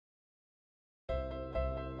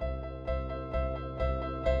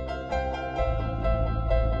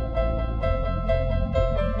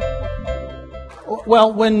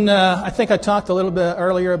Well, when I think I talked a little bit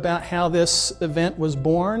earlier about how this event was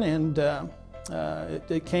born, and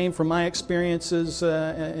it came from my experiences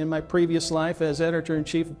in my previous life as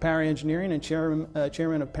editor-in-chief of Power Engineering and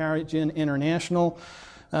chairman of Power Gen International.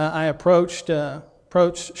 I approached Sean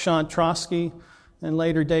Trosky and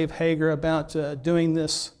later Dave Hager about doing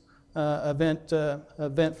this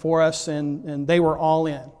event for us, and they were all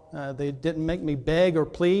in. They didn't make me beg or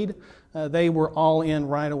plead. They were all in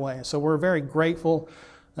right away. So we're very grateful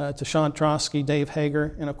to Sean Trosky, Dave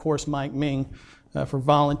Hager, and of course Mike Ming for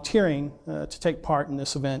volunteering to take part in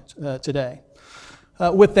this event today.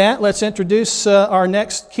 With that, let's introduce our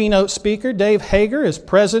next keynote speaker. Dave Hager is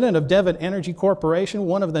president of Devon Energy Corporation,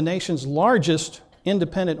 one of the nation's largest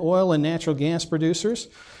independent oil and natural gas producers.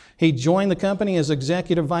 He joined the company as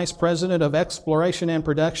executive vice president of exploration and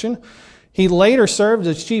production. He later served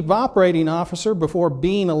as chief operating officer before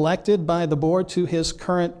being elected by the board to his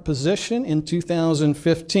current position in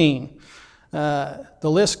 2015. The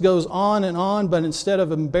list goes on, but instead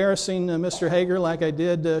of embarrassing Mr. Hager like I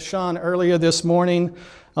did Sean earlier this morning,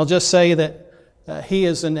 I'll just say that he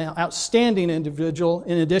is an outstanding individual.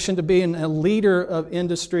 In addition to being a leader of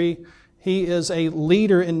industry, he is a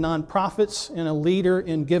leader in nonprofits and a leader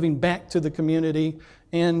in giving back to the community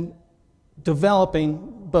and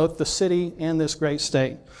developing both the city and this great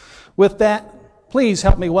state. With that, please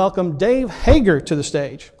help me welcome Dave Hager to the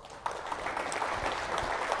stage.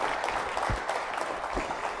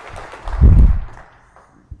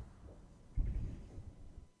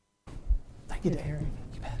 Thank you, Dave.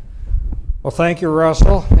 Well, thank you,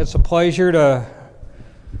 Russell. It's a pleasure to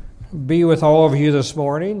be with all of you this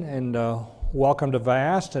morning, and welcome to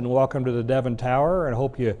VAST and welcome to the Devon Tower, and I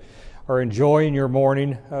hope you are enjoying your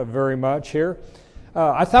morning very much here.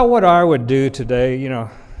 I thought what I would do today, you know,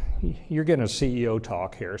 you're getting a CEO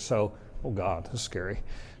talk here, so, oh God, this is scary.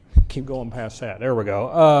 Keep going past that. There we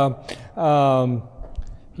go.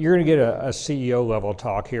 You're going to get a CEO level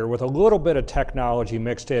talk here with a little bit of technology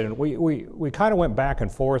mixed in. And we kind of went back and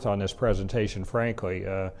forth on this presentation, frankly.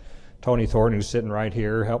 Tony Thornton, who's sitting right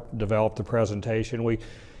here, helped develop the presentation. We,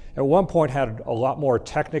 at one point, had a lot more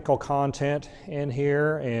technical content in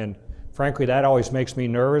here, and frankly, that always makes me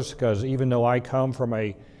nervous because even though I come from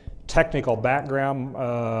a technical background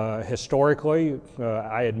historically,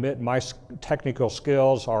 I admit my technical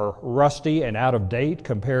skills are rusty and out of date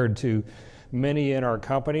compared to many in our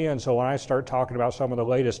company. And so when I start talking about some of the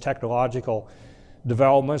latest technological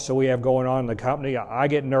developments that we have going on in the company, I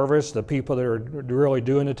get nervous. The people that are really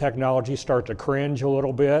doing the technology start to cringe a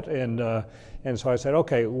little bit. And so I said,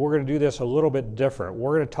 okay, we're going to do this a little bit different.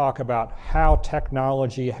 We're going to talk about how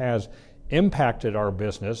technology has impacted our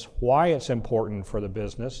business, why it's important for the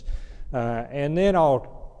business, and then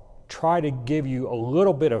I'll try to give you a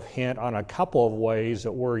little bit of hint on a couple of ways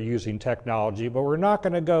that we're using technology, but we're not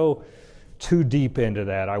going to go too deep into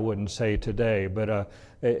that, I wouldn't say today. But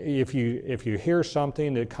if you hear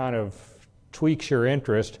something that kind of tweaks your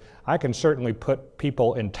interest, I can certainly put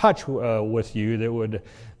people in touch with you that would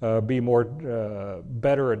be more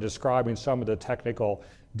better at describing some of the technical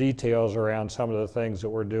details around some of the things that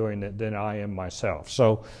we're doing than I am myself.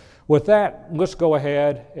 So with that, let's go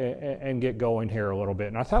ahead and get going here a little bit.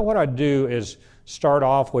 And I thought what I'd do is start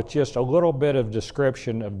off with just a little bit of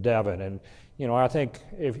description of Devon. And you know, I think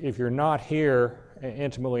if you're not here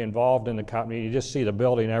intimately involved in the company, you just see the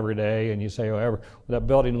building every day and you say, oh, that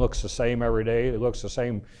building looks the same every day. It looks the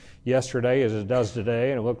same yesterday as it does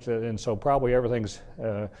today, and so probably everything's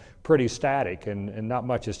pretty static and not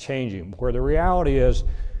much is changing. Where the reality is,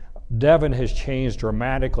 Devon has changed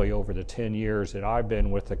dramatically over the 10 years that I've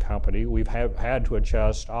been with the company. We've had to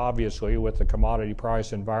adjust, obviously, with the commodity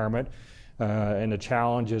price environment and the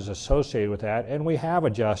challenges associated with that, and we have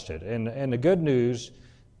adjusted. And the good news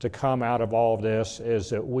to come out of all of this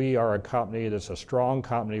is that we are a company that's a strong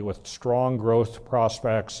company with strong growth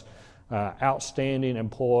prospects, outstanding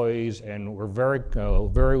employees, and we're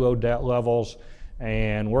very low debt levels,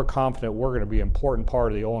 and we're confident we're going to be an important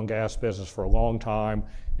part of the oil and gas business for a long time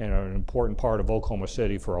and an important part of Oklahoma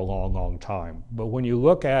City for a long, long time. But when you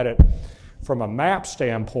look at it from a map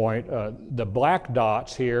standpoint, the black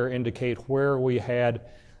dots here indicate where we had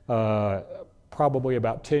probably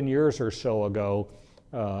about 10 years or so ago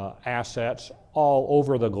assets all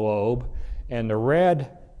over the globe, and the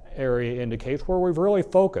red area indicates where we've really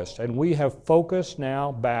focused, and we have focused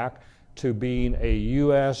now back to being a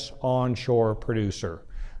U.S. onshore producer.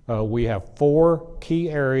 We have 4 key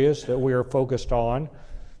areas that we are focused on.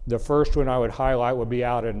 The first one I would highlight would be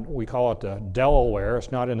out in, we call it the Delaware.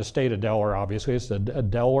 It's not in the state of Delaware, obviously. It's the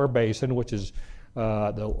Delaware Basin, which is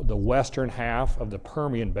The western half of the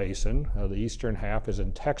Permian Basin, the eastern half is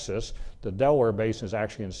in Texas. The Delaware Basin is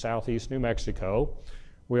actually in southeast New Mexico.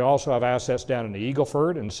 We also have assets down in the Eagle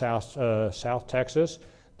Ford in South Texas,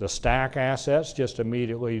 the Stack assets just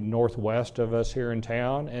immediately northwest of us here in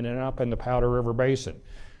town, and then up in the Powder River Basin.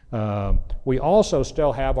 We also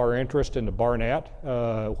still have our interest in the Barnett,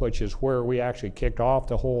 which is where we actually kicked off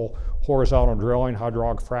the whole horizontal drilling,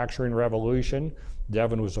 hydraulic fracturing revolution.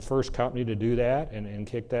 Devon was the first company to do that and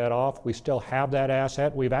kick that off. We still have that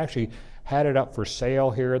asset. We've actually had it up for sale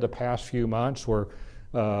here the past few months. We're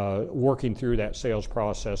working through that sales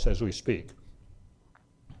process as we speak.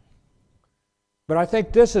 But I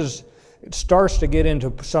think it starts to get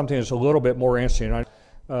into something that's a little bit more interesting.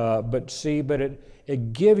 But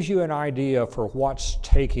it gives you an idea for what's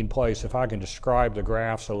taking place. If I can describe the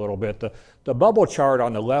graphs a little bit, the bubble chart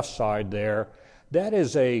on the left side there, that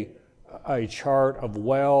is a chart of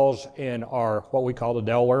wells in our what we call the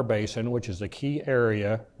Delaware Basin, which is the key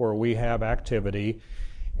area where we have activity.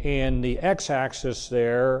 And the x-axis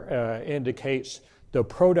there indicates the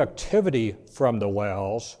productivity from the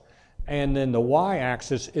wells, and then the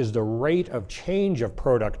y-axis is the rate of change of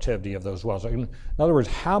productivity of those wells. In other words,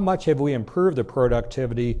 how much have we improved the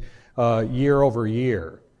productivity year over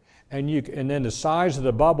year? And then the size of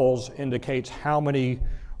the bubbles indicates how many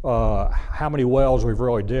wells we've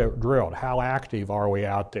really drilled, how active are we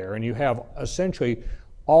out there. And you have essentially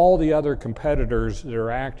all the other competitors that are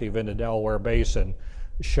active in the Delaware Basin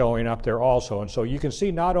showing up there also. And so you can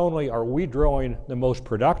see not only are we drilling the most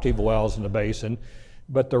productive wells in the basin,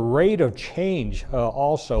 but the rate of change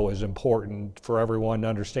also is important for everyone to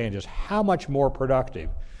understand just how much more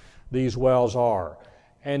productive these wells are.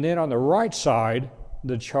 And then on the right side,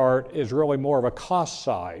 the chart is really more of a cost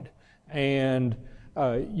side. And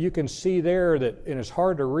you can see there that, and it's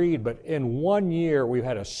hard to read, but in 1 year we've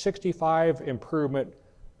had a 65% improvement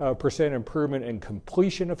in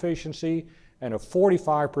completion efficiency and a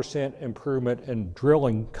 45% improvement in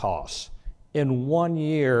drilling costs in 1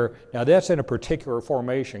 year. Now that's in a particular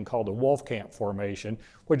formation called the Wolfcamp Formation,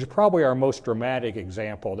 which is probably our most dramatic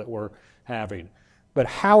example that we're having. But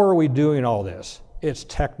how are we doing all this? It's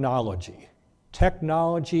technology.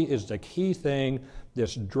 Technology is the key thing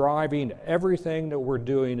that's driving everything that we're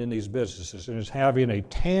doing in these businesses and is having a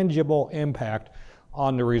tangible impact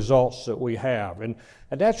on the results that we have. And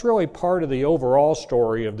that's really part of the overall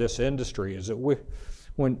story of this industry, is that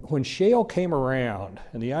when shale came around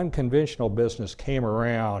and the unconventional business came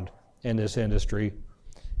around in this industry,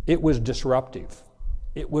 it was disruptive.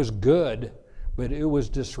 It was good, but it was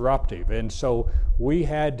disruptive. And so we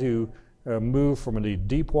had to move from the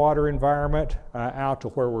deep water environment out to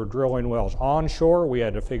where we're drilling wells onshore. We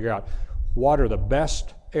had to figure out what are the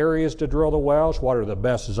best areas to drill the wells, what are the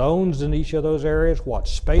best zones in each of those areas, what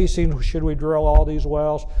spacing should we drill all these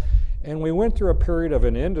wells. And we went through a period of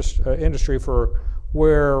an industry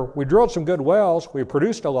where we drilled some good wells, we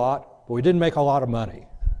produced a lot, but we didn't make a lot of money,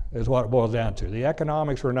 is what it boils down to. The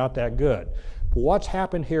economics were not that good. But what's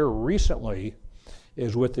happened here recently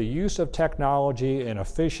is with the use of technology and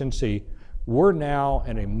efficiency, we're now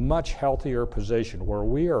in a much healthier position where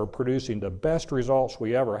we are producing the best results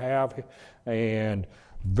we ever have and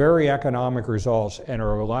very economic results, and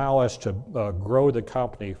allow us to grow the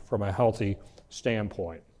company from a healthy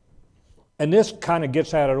standpoint. And this kind of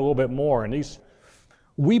gets at it a little bit more. And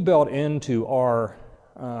we built into our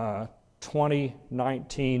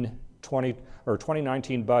 2019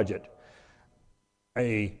 budget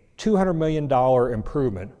a $200 million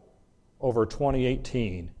improvement over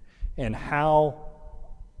 2018 in how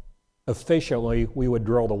efficiently we would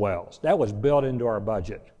drill the wells. That was built into our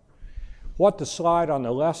budget. What the slide on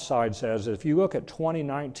the left side says, if you look at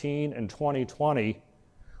 2019 and 2020,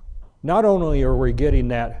 not only are we getting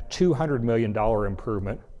that $200 million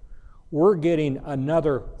improvement, we're getting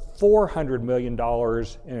another $400 million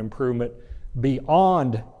in improvement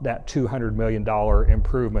beyond that $200 million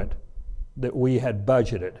improvement that we had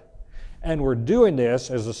budgeted. And we're doing this,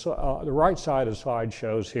 as the right side of the slide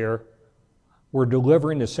shows here, we're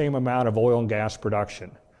delivering the same amount of oil and gas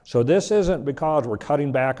production. So this isn't because we're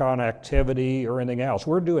cutting back on activity or anything else.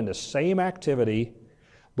 We're doing the same activity,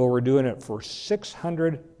 but we're doing it for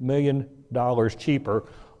 $600 million cheaper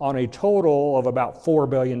on a total of about $4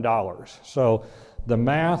 billion. So the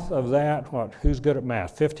math of that, who's good at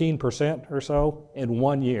math? 15% or so in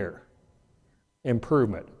 1 year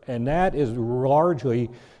improvement. And that is largely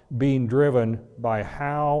being driven by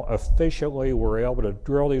how efficiently we're able to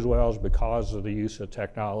drill these wells because of the use of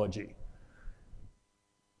technology.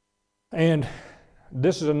 And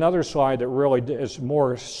this is another slide that really is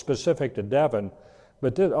more specific to Devon,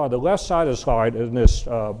 but on the left side of the slide in this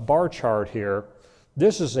bar chart here,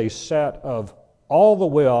 This is a set of all the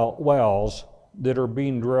wells that are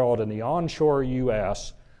being drilled in the onshore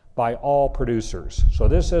U.S. by all producers. So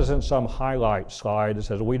this isn't some highlight slide that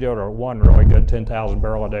says we did one really good 10,000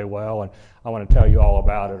 barrel a day well and I want to tell you all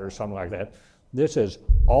about it or something like that. This is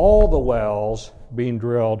all the wells being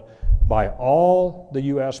drilled by all the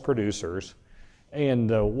U.S. producers, and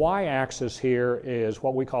the y-axis here is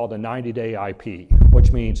what we call the 90-day IP,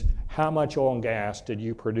 which means how much oil and gas did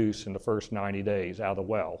you produce in the first 90 days out of the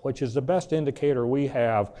well, which is the best indicator we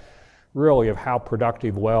have really of how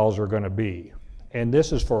productive wells are going to be. And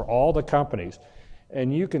this is for all the companies.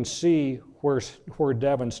 And you can see where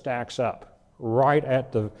Devon stacks up, right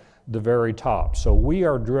at the very top. So we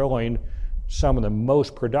are drilling some of the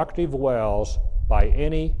most productive wells by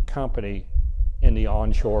any company in the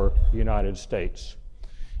onshore United States.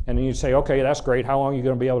 And then you say, okay, that's great. How long are you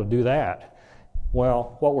going to be able to do that?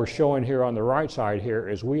 Well, what we're showing here on the right side here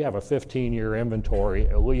is we have a 15-year inventory,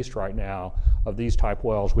 at least right now, of these type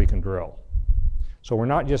wells we can drill. So we're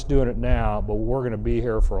not just doing it now, but we're going to be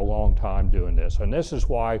here for a long time doing this. And this is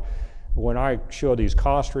why when I show these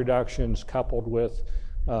cost reductions coupled with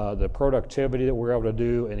the productivity that we're able to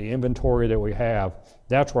do and the inventory that we have,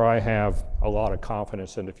 that's where I have a lot of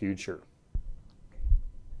confidence in the future.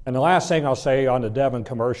 And the last thing I'll say on the Devon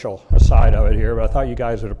commercial side of it here, but I thought you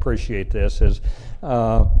guys would appreciate this, is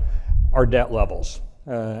our debt levels.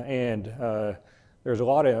 There's a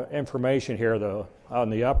lot of information here, though. On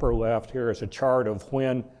the upper left here is a chart of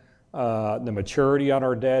when the maturity on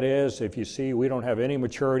our debt is. If you see, we don't have any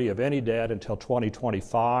maturity of any debt until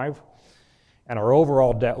 2025. And our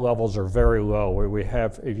overall debt levels are very low. We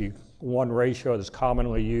have, one ratio that's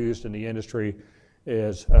commonly used in the industry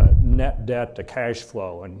is net debt to cash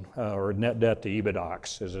flow, or net debt to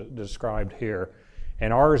EBITDAX, is described here.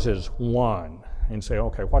 And ours is 1. And say,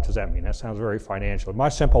 okay, what does that mean? That sounds very financial. My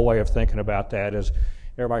simple way of thinking about that is,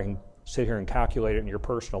 everybody can sit here and calculate it in your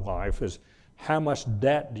personal life, is how much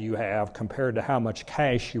debt do you have compared to how much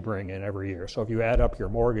cash you bring in every year? So if you add up your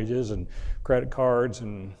mortgages and credit cards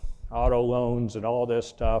and auto loans and all this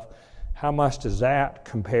stuff, how much does that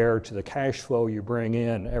compare to the cash flow you bring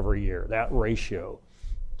in every year, that ratio?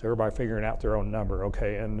 So everybody figuring out their own number,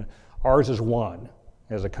 okay? And ours is 1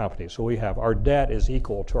 as a company. So we have, our debt is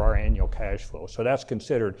equal to our annual cash flow. So that's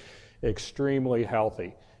considered extremely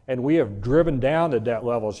healthy. And we have driven down the debt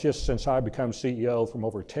levels just since I become CEO from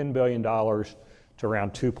over $10 billion to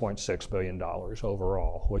around $2.6 billion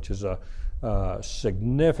overall, which is a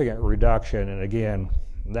significant reduction. And again,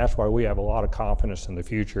 that's why we have a lot of confidence in the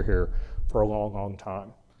future here for a long, long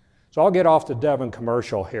time. So I'll get off the Devon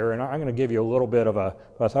commercial here, and I'm going to give you a little bit of I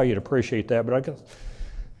thought you'd appreciate that, but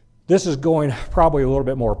this is going probably a little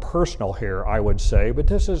bit more personal here, I would say, but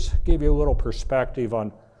this is give you a little perspective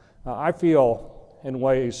on, I feel in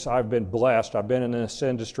ways I've been blessed. I've been in this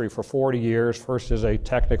industry for 40 years, first as a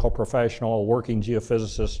technical professional, a working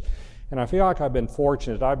geophysicist, and I feel like I've been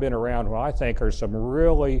fortunate. I've been around what I think are some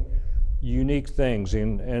really unique things,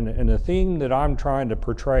 and the theme that I'm trying to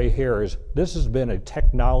portray here is this has been a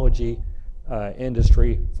technology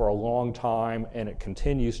industry for a long time, and it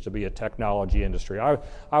continues to be a technology industry. I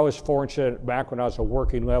was fortunate back when I was a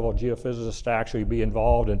working level geophysicist to actually be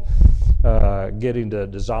involved in getting to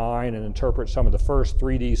design and interpret some of the first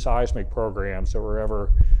 3D seismic programs that were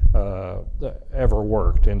ever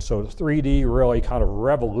worked. And so 3D really kind of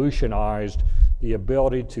revolutionized the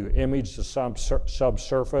ability to image the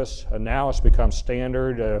subsurface, and now it's become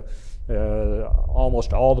standard.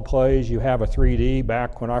 Almost all the plays you have a 3D.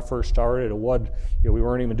 Back when I first started, we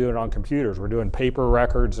weren't even doing it on computers. We're doing paper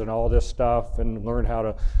records and all this stuff, and learned how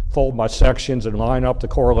to fold my sections and line up the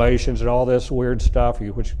correlations and all this weird stuff,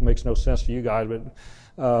 which makes no sense to you guys. But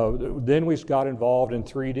then we got involved in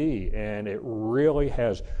 3D, and it really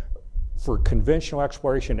has, for conventional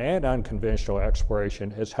exploration and unconventional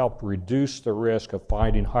exploration, has helped reduce the risk of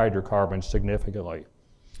finding hydrocarbons significantly.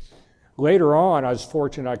 Later on, I was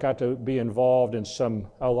fortunate I got to be involved in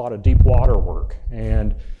a lot of deep water work.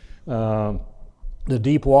 And the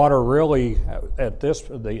deep water really,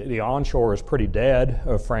 the onshore is pretty dead,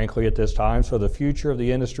 frankly, at this time. So the future of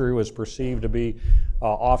the industry was perceived to be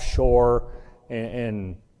offshore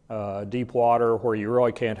and deep water, where you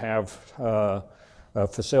really can't have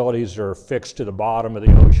facilities that are fixed to the bottom of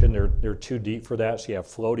the ocean. They're too deep for that, so you have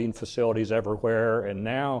floating facilities everywhere. And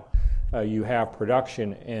now you have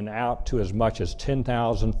production in out to as much as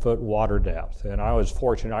 10,000 foot water depth. And I was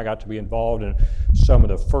fortunate I got to be involved in some of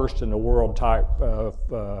the first in the world type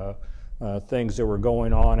of things that were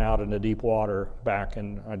going on out in the deep water back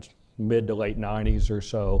in mid to late 90s or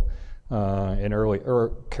so,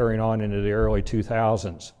 carrying on into the early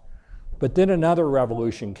 2000s. But then another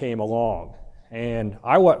revolution came along, And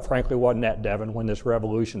frankly wasn't at Devon when this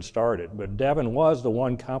revolution started, but Devon was the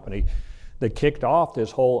one company that kicked off this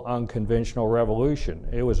whole unconventional revolution.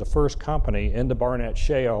 It was the first company in the Barnett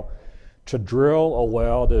Shale to drill a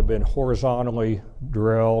well that had been horizontally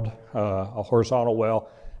drilled, a horizontal well,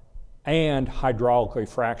 and hydraulically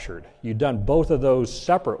fractured. You'd done both of those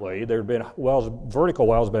separately. There had been vertical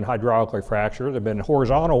wells have been hydraulically fractured. There have been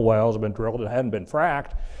horizontal wells have been drilled that hadn't been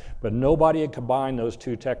fracked, but nobody had combined those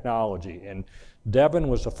two technology. And Devon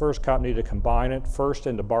was the first company to combine it, first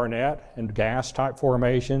into Barnett and gas type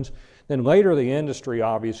formations. Then later the industry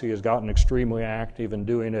obviously has gotten extremely active in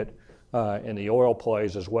doing it in the oil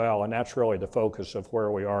plays as well, and that's really the focus of where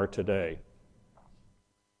we are today.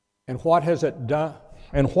 And what has it done?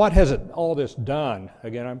 And what has all this done?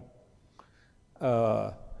 Again,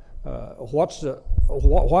 what's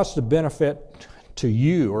the benefit to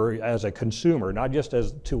you or as a consumer? Not just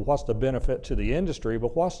as to what's the benefit to the industry,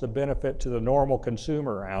 but what's the benefit to the normal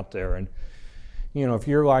consumer out there? And you know, if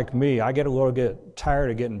you're like me, I get a little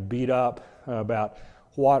tired of getting beat up about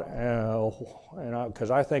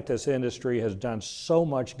because I think this industry has done so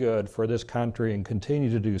much good for this country and continue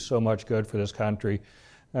to do so much good for this country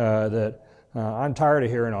that I'm tired of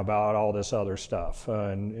hearing about all this other stuff.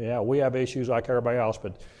 And yeah, we have issues like everybody else,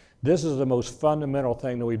 but this is the most fundamental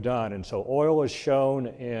thing that we've done. And so oil is shown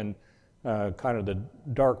in kind of the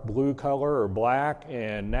dark blue color or black,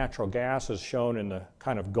 and natural gas is shown in the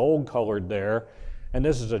kind of gold colored there. And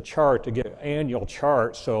this is a chart to get an annual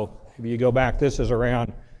chart. So if you go back, this is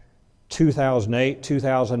around 2008,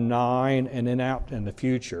 2009, and then out in the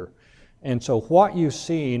future. And so what you've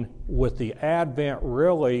seen with the advent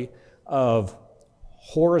really of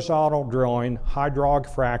horizontal drilling, hydraulic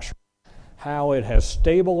fracture, how it has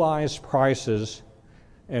stabilized prices,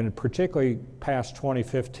 and particularly past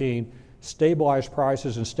 2015, stabilized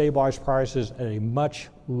prices at a much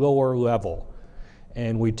lower level.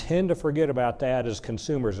 And we tend to forget about that as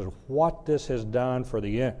consumers, of what this has done for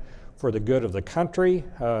the good of the country,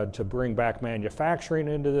 to bring back manufacturing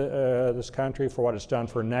into this country, for what it's done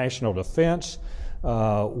for national defense.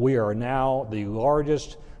 We are now the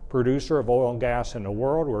largest producer of oil and gas in the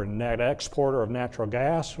world. We're a net exporter of natural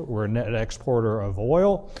gas. We're a net exporter of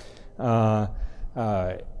oil.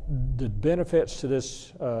 The benefits to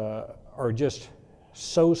this are just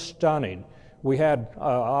so stunning. We had,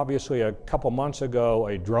 obviously, a couple months ago,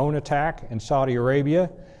 a drone attack in Saudi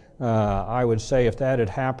Arabia. I would say if that had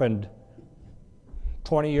happened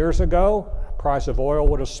 20 years ago, price of oil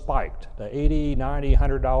would have spiked to $80, $90,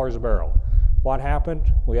 $100 a barrel. What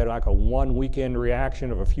happened? We had like a one weekend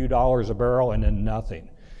reaction of a few dollars a barrel and then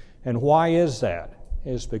nothing. And why is that?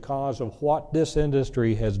 It's because of what this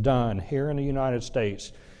industry has done here in the United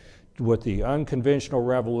States with the unconventional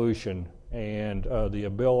revolution and the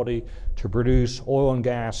ability to produce oil and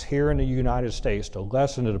gas here in the United States to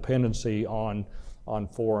lessen the dependency on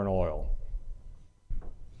foreign oil.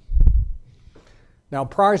 Now,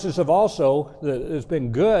 prices have also, it's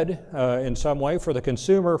been good in some way for the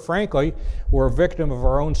consumer. Frankly, we're a victim of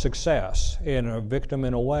our own success and a victim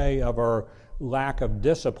in a way of our lack of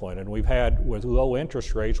discipline. And we've had, with low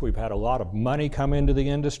interest rates, we've had a lot of money come into the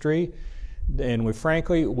industry. And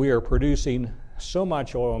we are producing so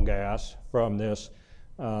much oil and gas from this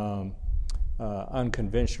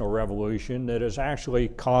unconventional revolution that has actually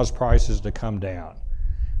caused prices to come down.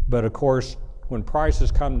 But of course, when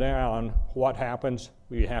prices come down, what happens?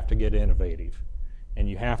 You have to get innovative, and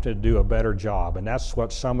you have to do a better job. And that's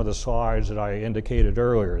what some of the slides that I indicated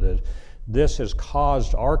earlier, that this has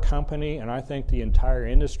caused our company, and I think the entire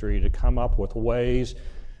industry, to come up with ways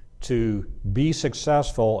to be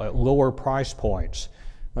successful at lower price points.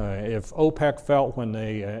 If OPEC felt when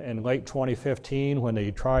they, in late 2015, when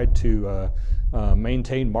they tried to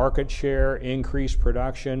maintain market share, increase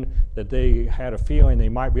production, that they had a feeling they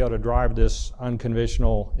might be able to drive this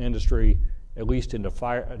unconventional industry at least into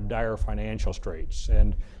dire financial straits.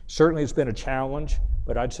 And certainly it's been a challenge,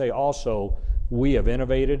 but I'd say also we have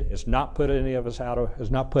innovated. It's not put us out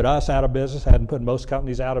of business, hadn't put most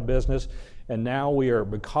companies out of business, and now we are,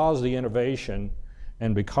 because of the innovation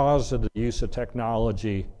and because of the use of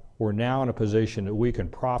technology, we're now in a position that we can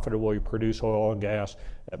profitably produce oil and gas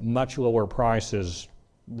at much lower prices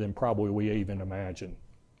than probably we even imagine.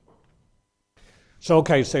 So,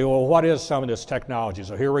 okay, say, well, what is some of this technology?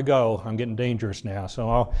 So here we go. I'm getting dangerous now.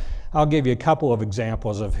 So I'll give you a couple of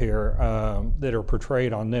examples of here that are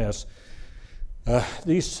portrayed on this.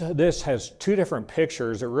 This has two different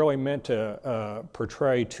pictures that really meant to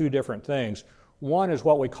portray two different things. One is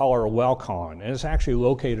what we call our well con, and it's actually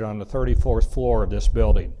located on the 34th floor of this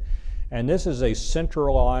building. And this is a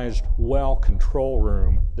centralized well control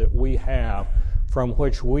room that we have from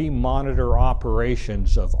which we monitor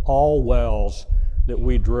operations of all wells that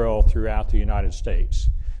we drill throughout the United States.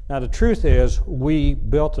 Now, the truth is, we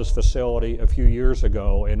built this facility a few years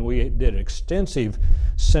ago, and we did extensive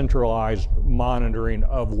centralized monitoring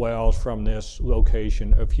of wells from this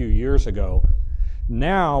location a few years ago.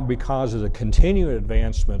 Now, because of the continued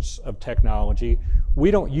advancements of technology,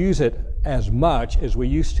 we don't use it as much as we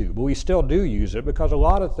used to, but we still do use it because a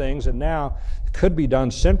lot of things that now could be done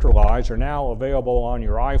centralized are now available on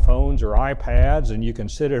your iPhones or iPads, and you can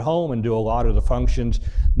sit at home and do a lot of the functions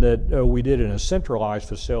that we did in a centralized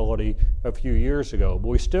facility a few years ago. But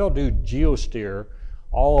we still do geosteer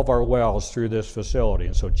all of our wells through this facility.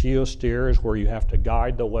 And so geosteer is where you have to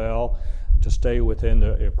guide the well to stay within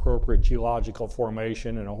the appropriate geological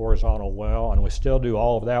formation in a horizontal well, and we still do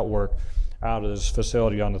all of that work out of this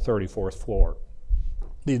facility on the 34th floor.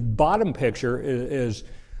 The bottom picture is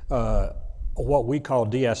what we call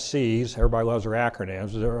DSCs. Everybody loves their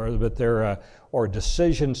acronyms, but they're or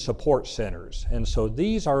decision support centers. And so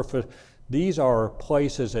these are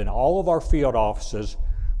places in all of our field offices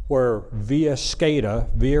where via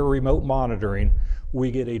SCADA, via remote monitoring, we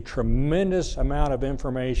get a tremendous amount of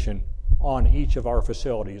information on each of our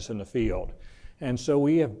facilities in the field. And so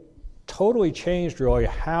we have totally changed really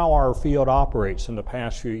how our field operates in the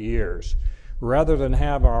past few years. Rather than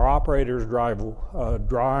have our operators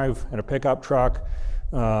drive in a pickup truck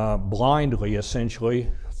blindly,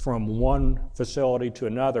 essentially, from one facility to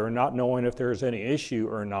another, not knowing if there's any issue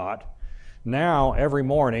or not, now every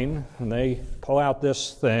morning they pull out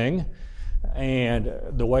this thing, and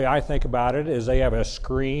the way I think about it is they have a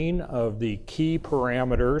screen of the key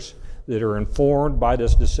parameters that are informed by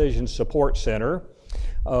this decision support center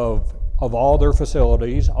of all their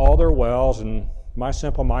facilities, all their wells, and my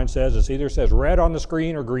simple mind says it either says red on the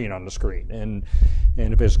screen or green on the screen. And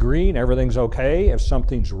if it's green, everything's okay. If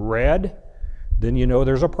something's red, then you know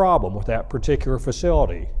there's a problem with that particular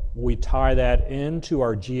facility. We tie that into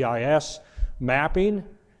our GIS mapping.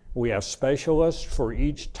 We have specialists for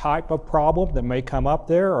each type of problem that may come up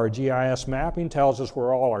there. Our GIS mapping tells us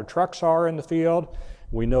where all our trucks are in the field.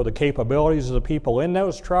 We know the capabilities of the people in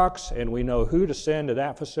those trucks, and we know who to send to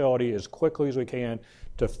that facility as quickly as we can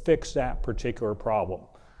to fix that particular problem.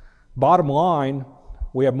 Bottom line,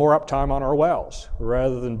 we have more uptime on our wells.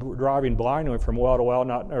 Rather than driving blindly from well to well,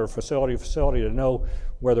 or facility to facility to know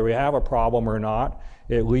whether we have a problem or not,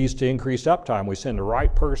 it leads to increased uptime. We send the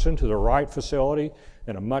right person to the right facility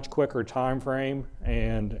in a much quicker time frame,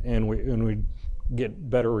 and we get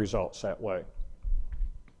better results that way.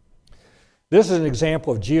 This is an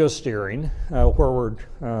example of geosteering where we're,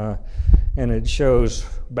 and it shows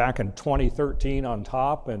back in 2013 on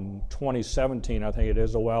top and 2017, I think it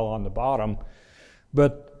is, a well on the bottom.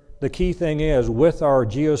 But the key thing is with our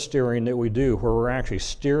geosteering that we do, where we're actually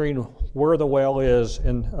steering where the well is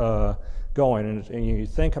and going, and you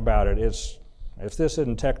think about it, if this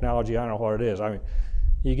isn't technology, I don't know what it is. I mean,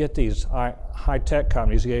 you get these high-tech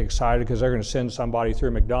companies get excited because they're going to send somebody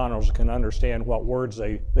through McDonald's that can understand what words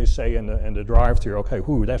they say in the drive-through. Okay,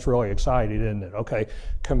 whoo, that's really exciting, isn't it? Okay,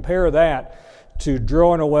 compare that to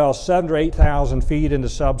drilling a well 7,000 to 8,000 feet into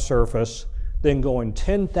subsurface, then going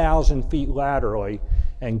 10,000 feet laterally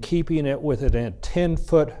and keeping it within a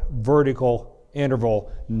 10-foot vertical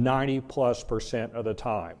interval 90+% of the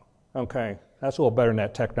time. Okay, that's a little better than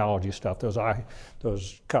that technology stuff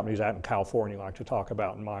those companies out in California like to talk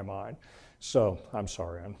about, in my mind. So I'm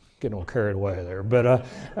sorry, I'm getting a little carried away there.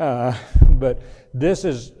 But this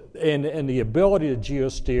is, and the ability to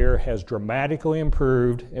geosteer has dramatically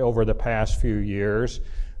improved over the past few years,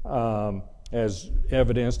 as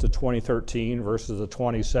evidenced the 2013 versus the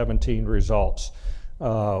 2017 results.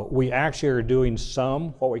 We actually are doing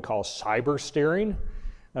some what we call cyber steering,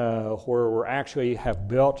 where we actually have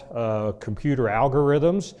built computer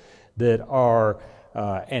algorithms that are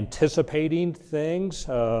anticipating things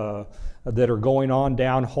that are going on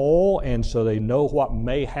downhole, and so they know what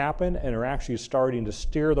may happen and are actually starting to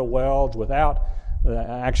steer the wells without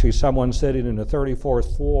actually someone sitting in the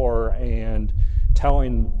 34th floor and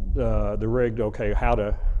telling the rig, okay, how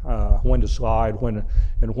to when to slide, when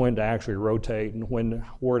to actually rotate, and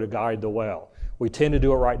where to guide the well. We tend to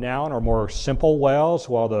do it right now in our more simple wells,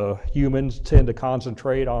 while the humans tend to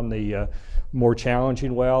concentrate on the more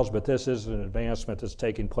challenging wells, but this is an advancement that's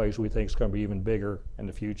taking place we think is going to be even bigger in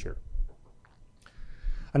the future.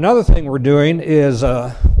 Another thing we're doing is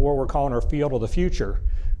what we're calling our Field of the Future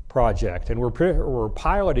project, and we're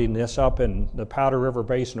piloting this up in the Powder River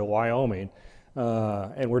Basin of Wyoming,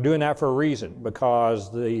 and we're doing that for a reason,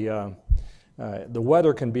 because the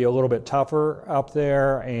weather can be a little bit tougher up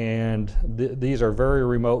there, and these are very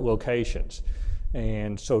remote locations.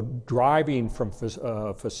 And so driving from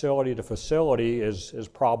facility to facility is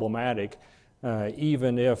problematic,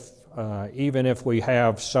 even if we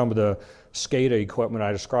have some of the SCADA equipment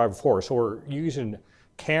I described before. So we're using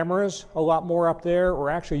cameras a lot more up there. We're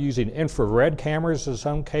actually using infrared cameras in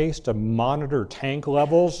some case to monitor tank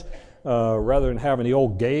levels rather than having the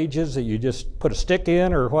old gauges that you just put a stick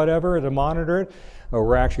in or whatever to monitor it.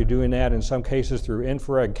 We're actually doing that in some cases through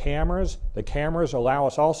infrared cameras. The cameras allow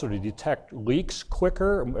us also to detect leaks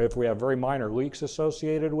quicker if we have very minor leaks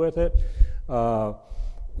associated with it. And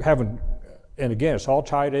again, it's all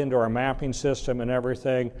tied into our mapping system and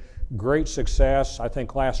everything. Great success. I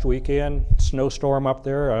think last weekend, snowstorm up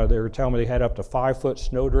there, they were telling me they had up to 5-foot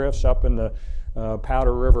snow drifts up in the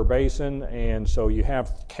Powder River Basin. And so you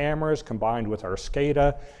have cameras combined with our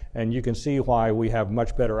SCADA, and you can see why we have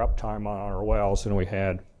much better uptime on our wells than we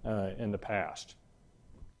had in the past.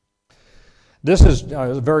 This is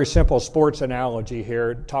a very simple sports analogy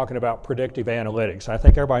here, talking about predictive analytics. I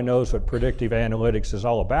think everybody knows what predictive analytics is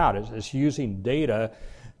all about. It's using data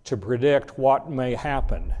to predict what may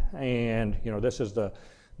happen. And this is the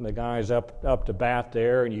guys up to bat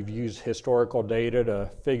there, and you've used historical data to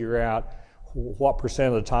figure out what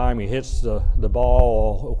percent of the time he hits the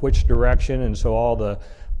ball, which direction, and so all the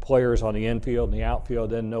players on the infield and the outfield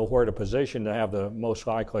then know where to position to have the most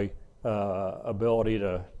likely ability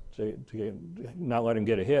to not let him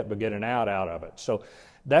get a hit, but get an out of it. So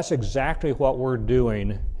that's exactly what we're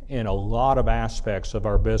doing in a lot of aspects of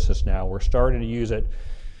our business now. We're starting to use it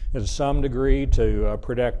in some degree to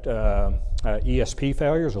predict ESP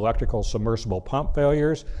failures, electrical submersible pump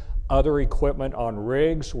failures. Other equipment on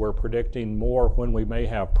rigs, we're predicting more when we may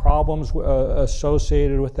have problems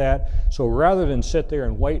associated with that. So rather than sit there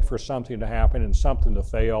and wait for something to happen and something to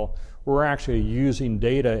fail, we're actually using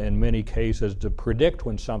data in many cases to predict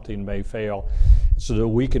when something may fail so that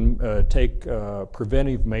we can take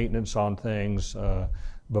preventive maintenance on things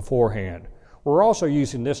beforehand. We're also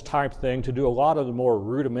using this type thing to do a lot of the more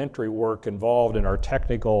rudimentary work involved in our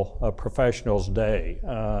technical professionals' day.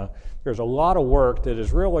 There's a lot of work that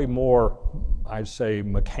is really more, I'd say,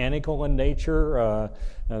 mechanical in nature.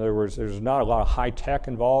 In other words, there's not a lot of high tech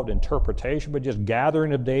involved, interpretation, but just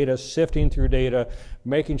gathering of data, sifting through data,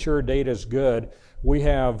 making sure data is good. We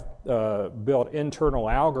have built internal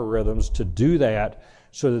algorithms to do that,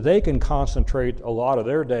 so that they can concentrate a lot of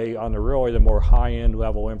their day on the more high-end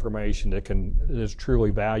level information that is truly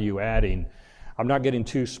value adding. I'm not getting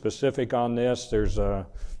too specific on this. There's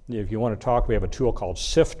if you want to talk, we have a tool called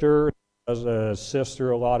Sifter. It sifts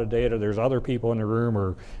through a lot of data. There's other people in the room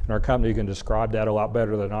or in our company who can describe that a lot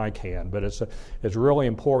better than I can. But it's really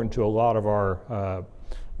important to a lot of our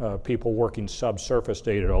people working subsurface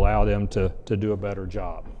data to allow them to do a better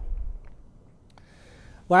job.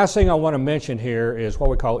 Last thing I want to mention here is what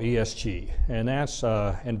we call ESG, and that's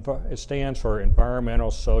it stands for Environmental,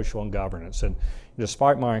 Social, and Governance. And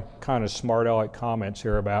despite my kind of smart aleck comments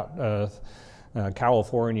here about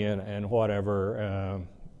California and whatever,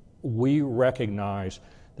 we recognize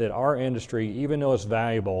that our industry, even though it's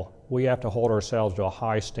valuable, we have to hold ourselves to a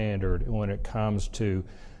high standard when it comes to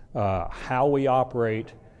how we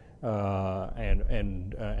operate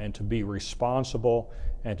and to be responsible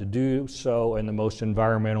and to do so in the most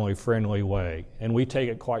environmentally friendly way. And we take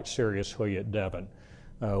it quite seriously at Devon.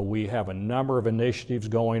 We have a number of initiatives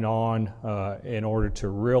going on in order to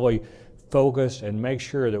really focus and make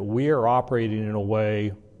sure that we are operating in a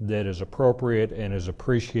way that is appropriate and is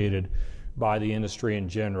appreciated by the industry in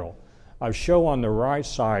general. I show on the right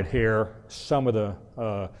side here some of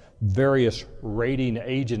the various rating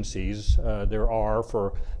agencies there are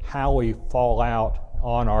for how we fall out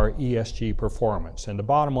on our ESG performance. And the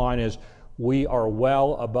bottom line is we are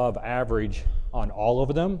well above average on all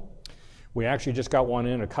of them. We actually just got one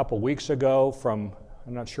in a couple weeks ago from,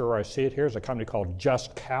 I'm not sure where I see it here, it's a company called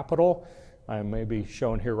Just Capital. I may be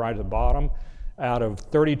shown here right at the bottom. Out of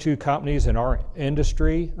 32 companies in our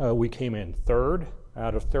industry, we came in third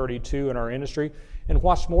out of 32 in our industry. And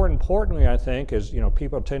what's more importantly, I think, is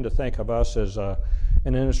people tend to think of us as an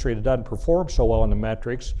industry that doesn't perform so well in the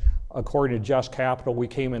metrics. According to Just Capital, we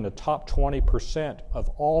came in the top 20% of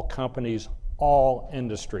all companies, all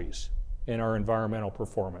industries in our environmental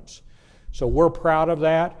performance. So we're proud of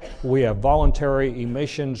that. We have voluntary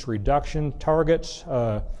emissions reduction targets,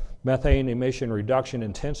 methane emission reduction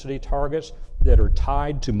intensity targets that are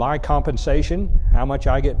tied to my compensation. How much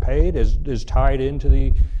I get paid is tied into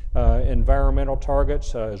the environmental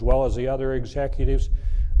targets as well as the other executives.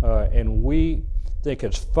 And we think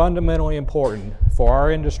it's fundamentally important for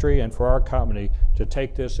our industry and for our company to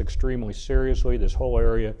take this extremely seriously, this whole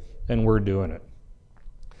area, and we're doing it.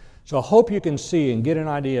 So I hope you can see and get an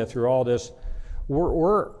idea through all this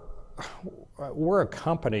we're a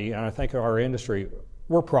company, and I think our industry,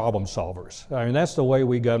 we're problem solvers. I mean, that's the way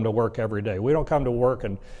we come to work every day. We don't come to work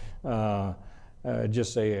and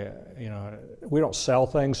just say, we don't sell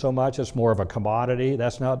things so much. It's more of a commodity.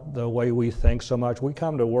 That's not the way we think so much. We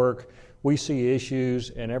come to work, we see issues,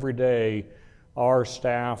 and every day our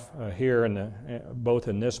staff here, both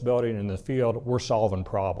in this building and in the field, we're solving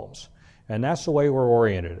problems. And that's the way we're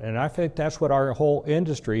oriented. And I think that's what our whole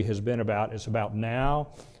industry has been about. It's about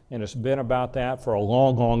now, and it's been about that for a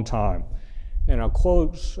long, long time. And I'll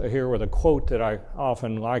close here with a quote that I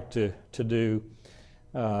often like to do,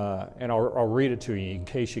 and I'll read it to you in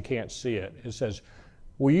case you can't see it. It says,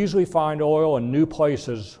 "We usually find oil in new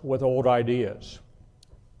places with old ideas.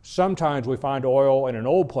 Sometimes we find oil in an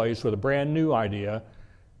old place with a brand new idea,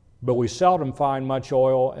 but we seldom find much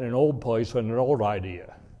oil in an old place with an old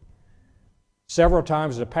idea. Several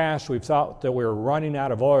times in the past, we've thought that we were running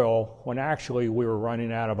out of oil when actually we were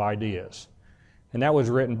running out of ideas." And that was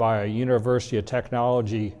written by a University of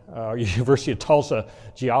Tulsa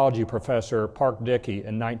geology professor, Park Dickey,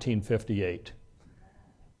 in 1958.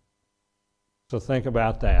 So think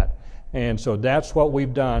about that. And so that's what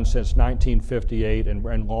we've done since 1958 and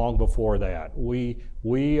long before that. We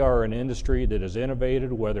are an industry that has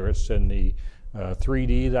innovated, whether it's in the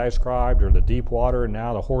 3D that I described, or the deep water, and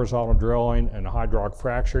now the horizontal drilling and the hydraulic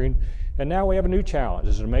fracturing. And now we have a new challenge,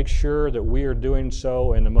 is to make sure that we are doing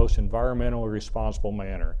so in the most environmentally responsible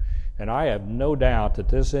manner. And I have no doubt that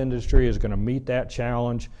this industry is going to meet that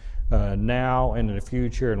challenge now and in the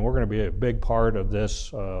future, and we're going to be a big part of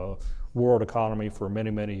this world economy for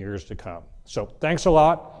many, many years to come. So thanks a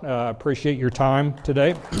lot. Appreciate your time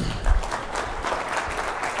today.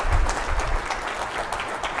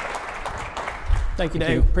 Thank you,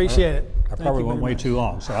 Dave. Appreciate it. I probably went way too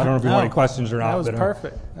long, so I don't know if you want any questions or not. That was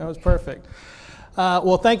perfect. That was perfect.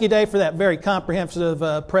 Well, thank you, Dave, for that very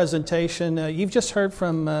comprehensive presentation. You've just heard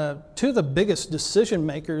from two of the biggest decision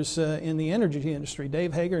makers in the energy industry,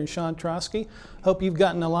 Dave Hager and Sean Trotsky. Hope you've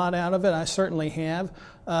gotten a lot out of it. I certainly have.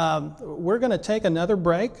 We're going to take another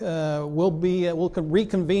break. We'll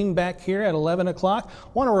reconvene back here at 11 o'clock. I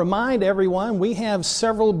want to remind everyone we have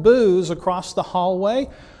several booths across the hallway.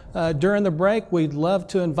 During the break, we'd love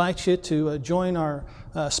to invite you to join our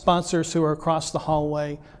sponsors who are across the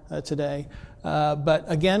hallway today. But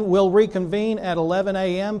again, we'll reconvene at 11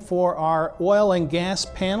 a.m. for our oil and gas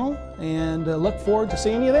panel, and look forward to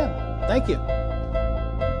seeing you then. Thank you.